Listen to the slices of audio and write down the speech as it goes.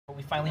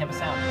we finally have a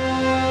sound.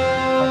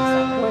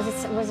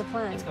 Where's the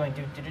plan? It's going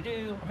do do do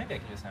do. Or maybe I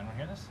can do a sound. Want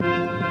to hear this?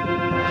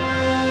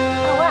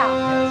 Oh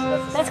wow,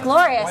 Yeah, so that's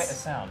glorious. Quite a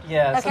sound.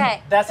 Yeah. Okay,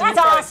 So that's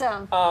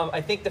awesome.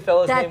 I think the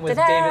fellow's name was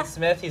Da-da-da. David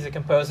Smith. He's a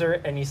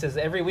composer, and he says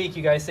every week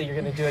you guys say you're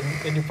going to do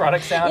a new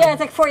product sound. Yeah, it's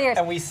like 4 years.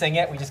 And we sing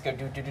it. We just go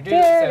do do do do.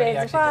 Here So he is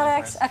the actually does it for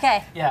products. us.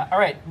 Okay. Yeah. All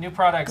right. New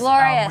products.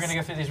 Glorious. We're going to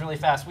go through these really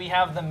fast. We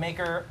have the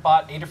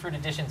MakerBot Adafruit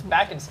editions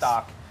back in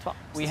stock.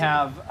 We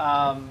have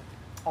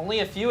only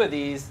a few of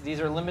these. These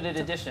are limited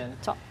edition.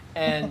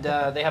 And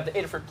they have the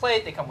Adafruit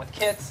plate. They come with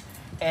kits.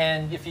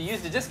 And if you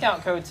use the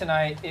discount code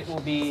tonight, it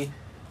will be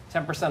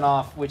 10%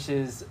 off, which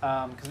is,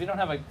 because we don't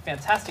have a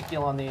fantastic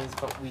deal on these,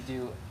 but we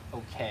do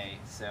okay.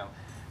 So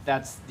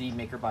that's the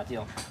MakerBot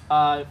deal.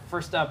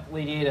 First up,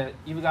 Lady Ada,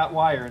 you've got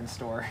wire in the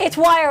store. It's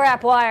wire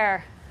wrap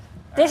wire.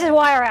 This is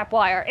wire wrap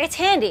wire. It's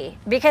handy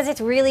because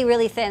it's really,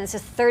 really thin. It's a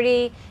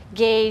 30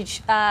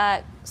 gauge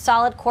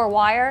solid core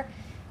wire.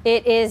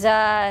 It is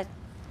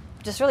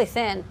just really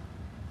thin.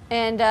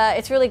 And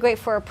it's really great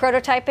for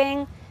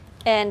prototyping.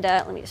 And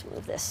let me just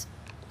move this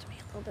to be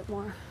a little bit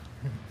more.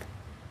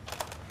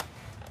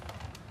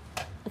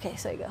 Okay,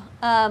 so there you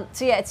go.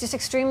 So yeah, it's just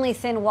extremely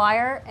thin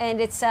wire,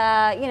 and it's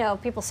you know,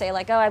 people say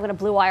like, oh, I'm going to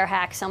blue wire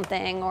hack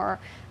something, or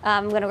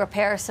I'm going to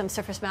repair some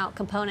surface mount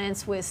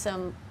components with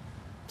some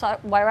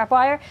wire wrap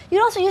wire. You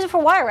can also use it for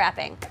wire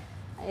wrapping,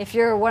 if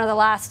you're one of the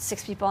last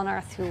 6 people on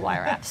Earth who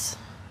wire wraps.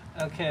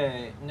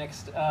 Okay,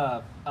 next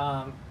up,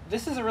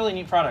 this is a really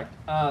neat product.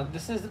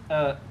 This is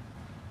a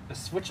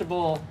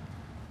switchable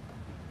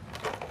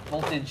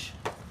voltage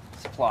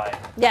supply.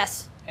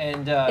 Yes.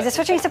 And is it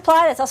switching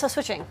supply? That's also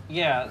switching.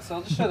 Yeah, so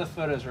I'll just show the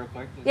photos real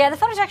quick. Yeah, the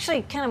photos are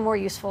actually kind of more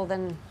useful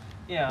than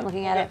looking at we'll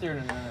it. get through it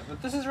in a minute.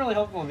 But this is really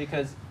helpful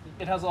because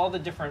it has all the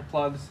different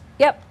plugs.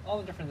 Yep. All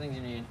the different things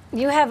you need.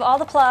 You have all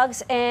the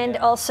plugs, and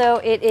also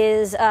it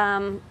is, Go to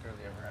the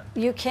overhead.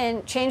 you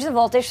can change the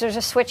voltage. There's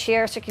a switch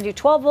here, so you can do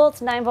 12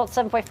 volts, 9 volts,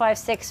 7.5,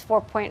 6,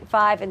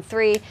 4.5, and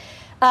 3. So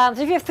if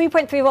you have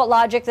 3.3 volt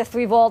logic, the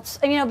 3 volts,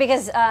 and, you know,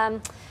 because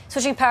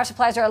switching power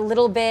supplies are a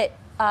little bit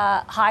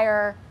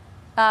higher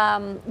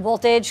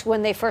voltage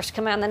when they first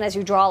come out, and then as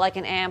you draw like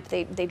an amp,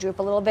 they droop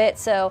a little bit.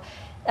 So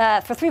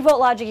for 3 volt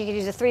logic, you could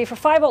use a 3. For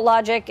 5 volt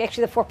logic,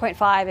 actually the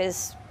 4.5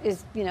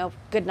 is you know,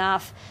 good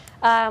enough.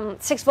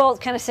 6 volts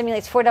kind of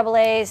simulates 4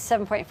 AA's,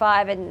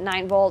 7.5 and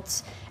 9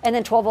 volts, and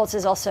then 12 volts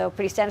is also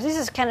pretty standard. So this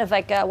is kind of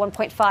like a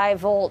 1.5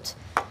 volt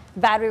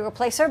battery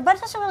replacer, but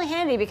it's also really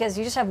handy because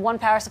you just have one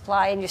power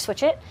supply and you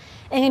switch it,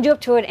 and you can do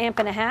up to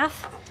 1.5 amps,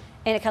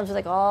 and it comes with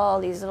like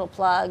all these little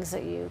plugs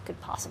that you could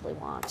possibly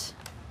want.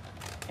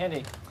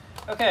 Handy.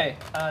 Okay,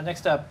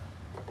 next up,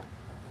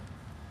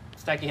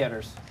 stacky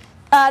headers.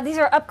 These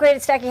are upgraded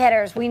stacky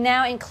headers. We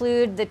now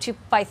include the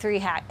 2x3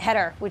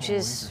 header, which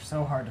These are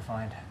so hard to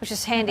find.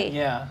 is handy.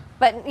 Yeah.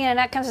 But you know,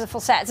 that comes with a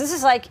full set. So this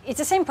is like, it's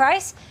the same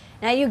price.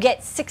 Now you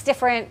get 6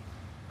 different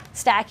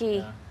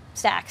stacky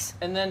stacks.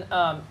 And then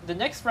the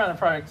next round of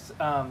products,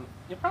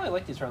 you'll probably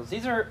like these products.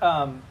 These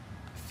are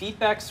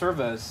feedback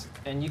servos,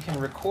 and you can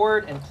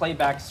record and play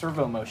back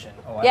servo motion.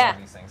 Oh, I love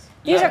these things.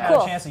 These I are haven't cool.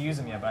 had a chance to use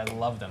them yet, but I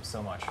love them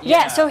so much.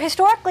 Yeah, so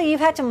historically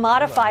you've had to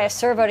modify a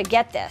servo to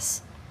get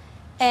this.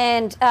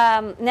 And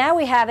now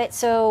we have it,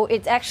 so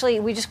it's actually,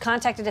 we just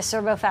contacted a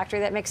servo factory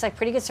that makes like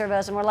pretty good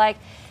servos, and we're like,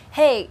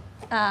 hey,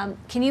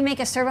 can you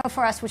make a servo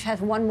for us which has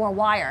 1 more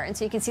wire? And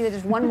so you can see that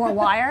there's 1 more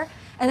wire.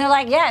 And they're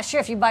like, yeah, sure,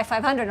 if you buy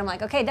 500. I'm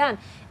like, okay, done.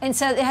 And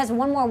so it has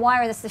 1 more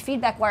wire, that's the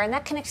feedback wire, and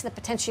that connects to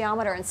the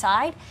potentiometer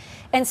inside.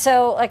 And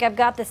so like I've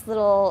got this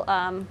little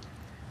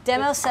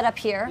demo set up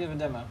here. You have a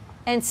demo.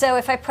 And so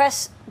if I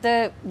press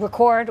the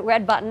record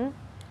red button,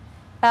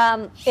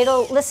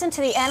 it'll listen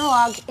to the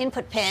analog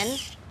input pin,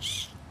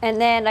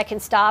 and then I can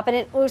stop, and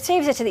it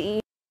saves it to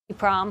the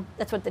EEPROM.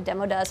 That's what the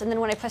demo does. And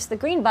then when I press the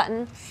green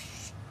button,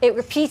 it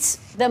repeats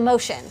the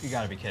motion. You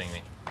gotta be kidding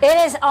me. It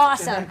is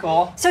awesome. Isn't that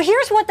cool? So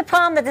here's what the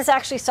problem that this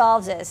actually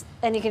solves is,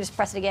 and you can just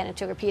press it again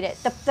to repeat it.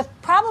 The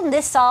problem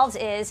this solves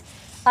is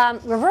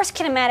reverse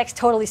kinematics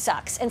totally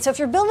sucks. And so if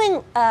you're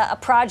building a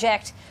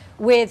project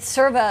with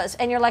servos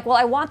and you're like, well,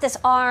 I want this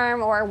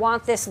arm or I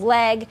want this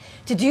leg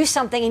to do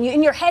something, and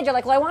in your head you're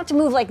like, well, I want it to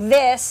move like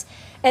this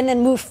and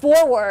then move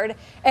forward,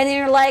 and then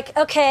you're like,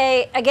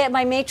 okay, I get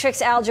my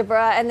matrix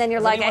algebra, and then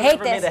you're like, I hate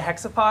ever this. made a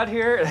hexapod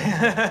here?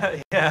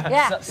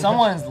 Yeah.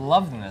 Someone's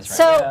loving this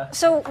right now.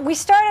 So we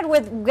started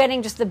with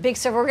getting just the big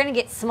servo. We're going to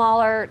get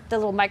smaller, the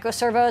little micro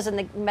servos and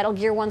the Metal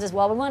Gear ones as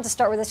well. We wanted to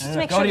start with this just to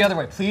make Go sure. the other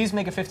way. Please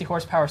make a 50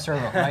 horsepower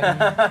servo, right?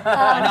 And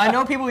I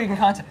know people you can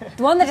contact.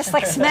 The one that just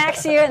like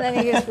smacks you and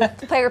then you just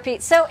play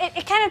repeat. So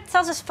it kind of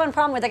solves this fun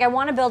problem with like, I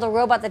want to build a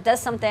robot that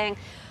does something,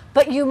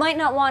 but you might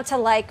not want to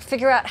like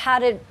figure out how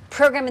to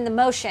program in the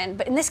motion.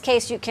 But in this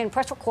case, you can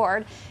press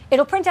record.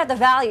 It'll print out the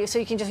value, so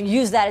you can just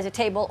use that as a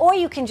table, or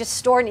you can just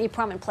store an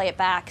EEPROM and play it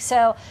back.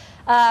 So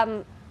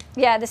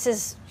yeah, this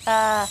is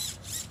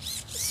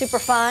super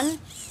fun.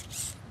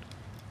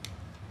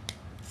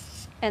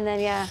 And then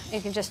yeah, you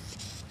can just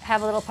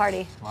have a little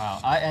party.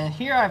 Wow. And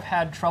here I've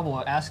had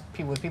trouble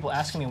with people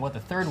asking me what the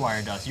third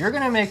wire does. You're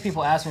going to make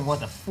people ask me what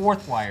the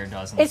fourth wire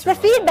does. It's the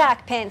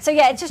feedback pin. So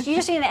yeah, it's just you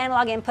just need an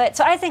analog input.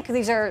 So I think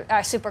these are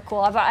super cool.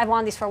 I've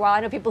wanted these for a while.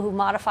 I know people who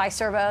modify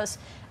servos,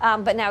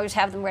 but now we just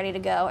have them ready to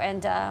go,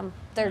 and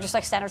they're just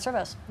like standard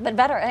servos, but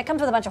better. And it comes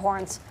with a bunch of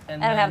horns.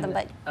 And I don't have them,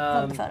 but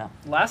love the photo.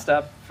 Last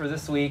up for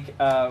this week,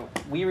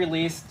 we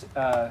released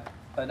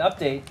an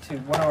update to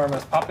one of our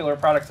most popular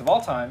products of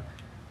all time,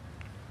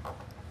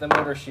 the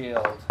Motor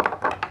Shield.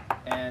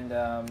 And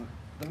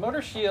the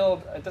Motor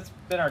Shield, that's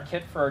been our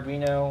kit for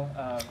Arduino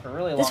for a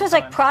really long time. This was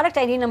like product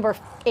ID number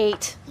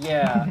 8.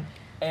 Yeah.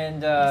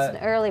 And it's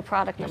an early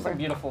product here's number. some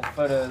beautiful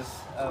photos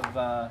of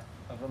a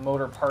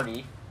motor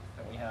party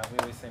that we have. We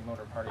always say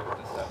motor party with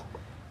this stuff.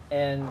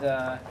 And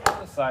here's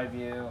the side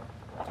view,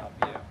 top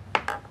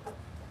view.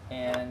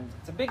 And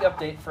it's a big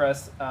update for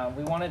us.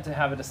 We wanted to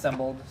have it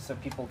assembled so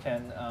people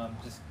can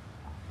just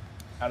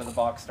out of the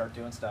box start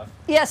doing stuff.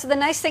 Yeah, so the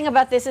nice thing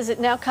about this is it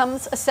now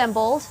comes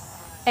assembled.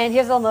 And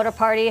here's a little motor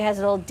party. It has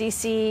a little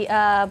DC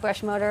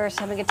brush motors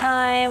having a good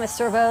time, with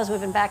servos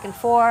moving back and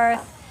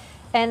forth.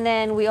 And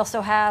then we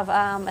also have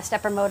a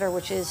stepper motor,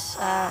 which is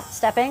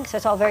stepping, so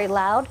it's all very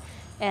loud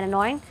and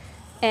annoying.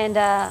 And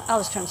I'll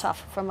just turn this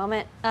off for a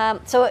moment.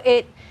 So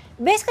it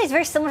basically is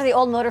very similar to the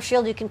old Motor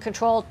Shield. You can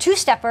control 2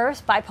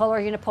 steppers, bipolar,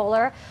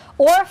 unipolar,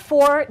 or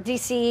 4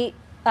 DC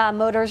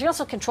motors. You can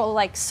also control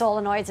like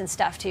solenoids and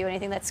stuff too,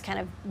 anything that's kind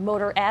of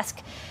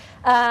motor-esque.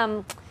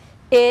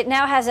 It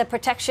now has a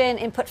protection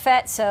input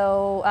FET,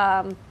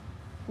 so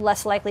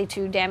less likely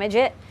to damage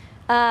it.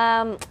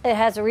 It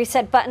has a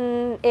reset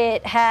button.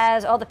 It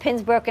has all the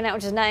pins broken out,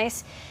 which is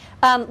nice.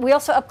 We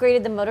also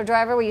upgraded the motor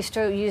driver. We used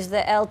to use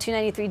the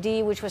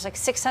L293D, which was like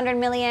 600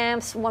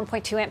 milliamps,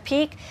 1.2 amp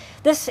peak.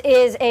 This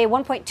is a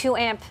 1.2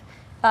 amp,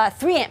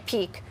 3 amp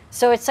peak.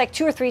 So it's like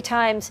 2 or 3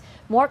 times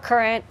more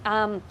current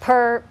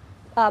per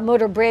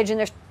motor bridge, and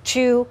there's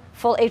 2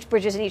 full H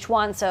bridges in each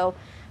one. So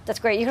that's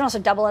great. You can also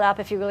double it up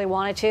if you really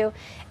wanted to.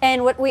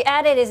 And what we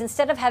added is,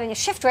 instead of having a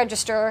shift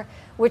register,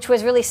 which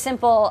was really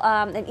simple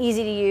and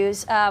easy to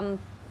use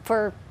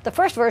for the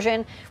first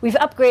version, we've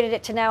upgraded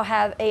it to now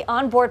have a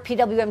onboard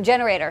PWM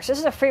generator. So this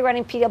is a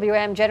free-running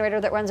PWM generator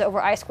that runs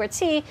over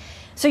I2C.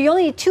 So you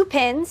only need 2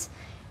 pins,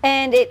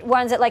 and it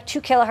runs at like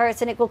 2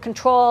 kilohertz, and it will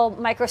control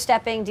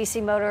micro-stepping,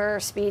 DC motor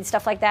speed,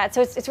 stuff like that.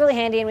 So it's really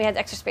handy, and we had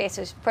extra space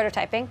as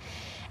prototyping.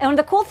 And one of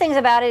the cool things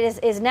about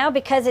it is now,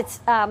 because it's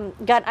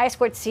got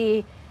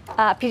I2C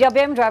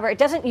PWM driver, it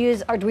doesn't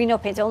use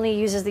Arduino pins. It only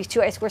uses these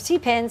 2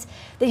 I2C pins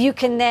that you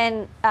can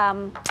then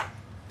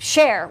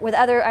share with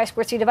other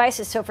I2C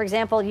devices. So for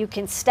example, you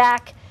can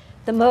stack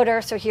the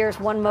motor. So here's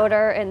one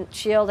motor and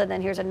shield, and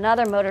then here's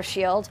another motor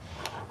shield.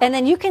 And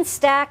then you can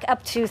stack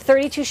up to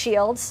 32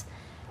 shields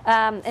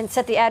and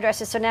set the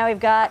addresses. So now we've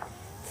got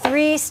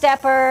 3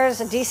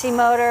 steppers, a DC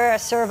motor, a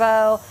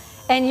servo,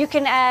 and you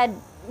can add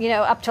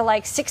up to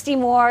like 60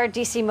 more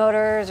DC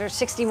motors or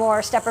 60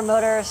 more stepper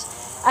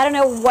motors. I don't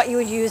know what you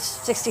would use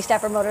 60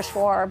 stepper motors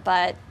for,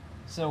 but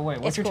so wait,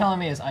 what you're telling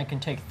me is I can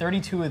take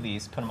 32 of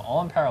these, put them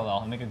all in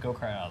parallel, and make a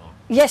go-kart out of them?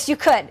 Yes, you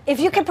could, if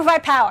you can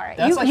provide power.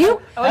 That's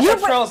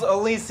Charles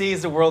only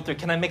sees the world through,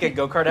 can I make a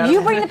go-kart out of it?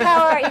 You bring the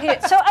power.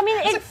 So I mean,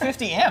 it's like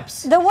 50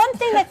 amps. The one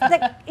thing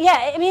that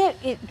yeah, I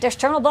mean, there's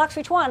terminal blocks for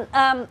each one.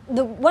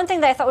 The one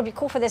thing that I thought would be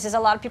cool for this is, a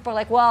lot of people are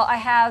like, well, I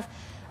have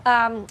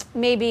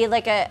maybe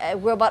like a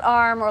robot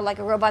arm, or like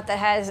a robot that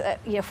has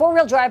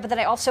 4-wheel drive, but then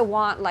I also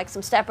want like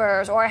some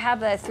steppers, or I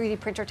have a 3D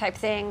printer type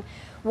thing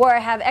where I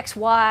have X,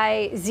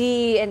 Y,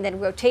 Z, and then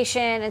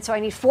rotation, and so I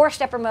need 4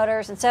 stepper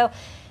motors. And so,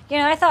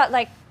 I thought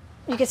like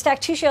you could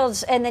stack 2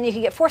 shields, and then you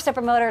can get 4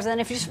 stepper motors, and then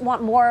if you just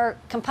want more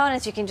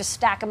components, you can just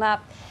stack them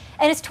up.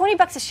 And it's $20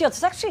 a shield, so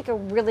it's actually like a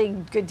really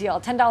good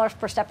deal, $10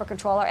 per stepper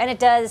controller, and it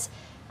does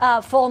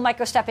full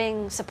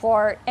micro-stepping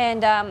support,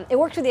 and it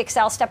works with the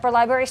Excel stepper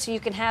library, so you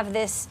can have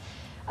this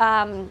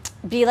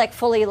be like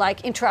fully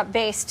like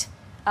interrupt-based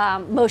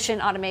motion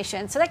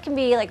automation. So that can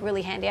be like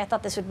really handy. I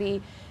thought this would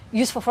be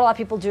useful for a lot of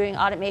people doing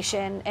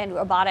automation and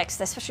robotics,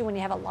 especially when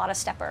you have a lot of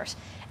steppers.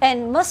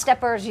 And most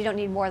steppers, you don't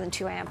need more than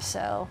 2 amps.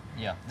 So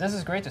yeah, this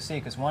is great to see,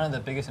 because one of the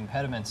biggest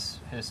impediments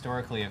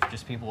historically of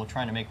just people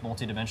trying to make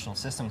multi-dimensional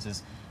systems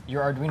is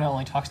your Arduino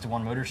only talks to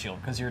one motor shield,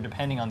 because you're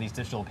depending on these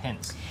digital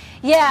pins.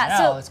 Yeah,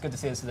 now it's good to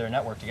see this they're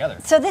networked together.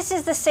 So this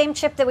is the same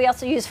chip that we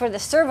also use for the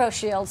servo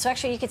shield. So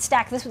actually, you could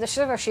stack this with the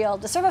servo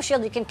shield. The servo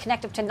shield, you can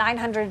connect up to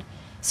 900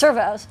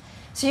 servos.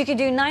 So you could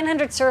do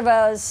 900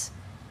 servos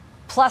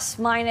plus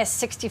minus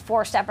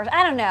 64 steppers.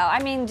 I don't know.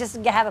 I mean, just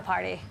have a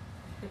party.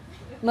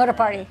 Motor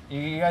party.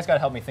 You guys got to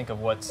help me think of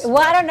what's. Well,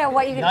 I don't know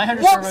what you can.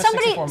 900 well, servos,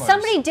 64 motors.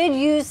 somebody did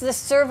use the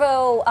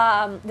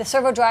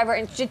servo driver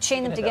and did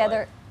chain them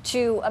together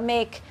to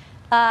make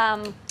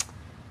a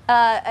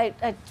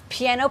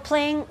piano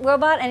playing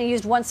robot, and it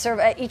used one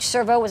servo. Each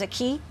servo was a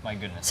key. My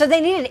goodness. So they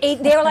needed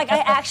 8. They were like, I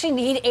actually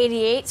need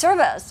 88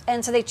 servos,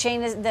 and so they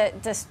chained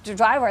the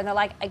driver, and they're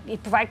like, you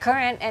provide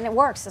current, and it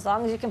works as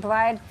long as you can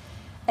provide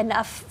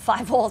enough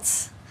 5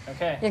 volts.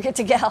 Okay. You're good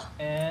to go.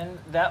 And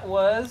that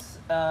was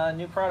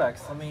new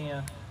products. Let me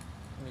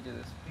do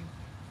this.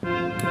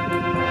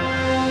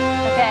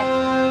 Okay.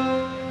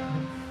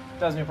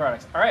 Those new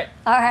products. All right.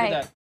 All Do right.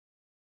 that.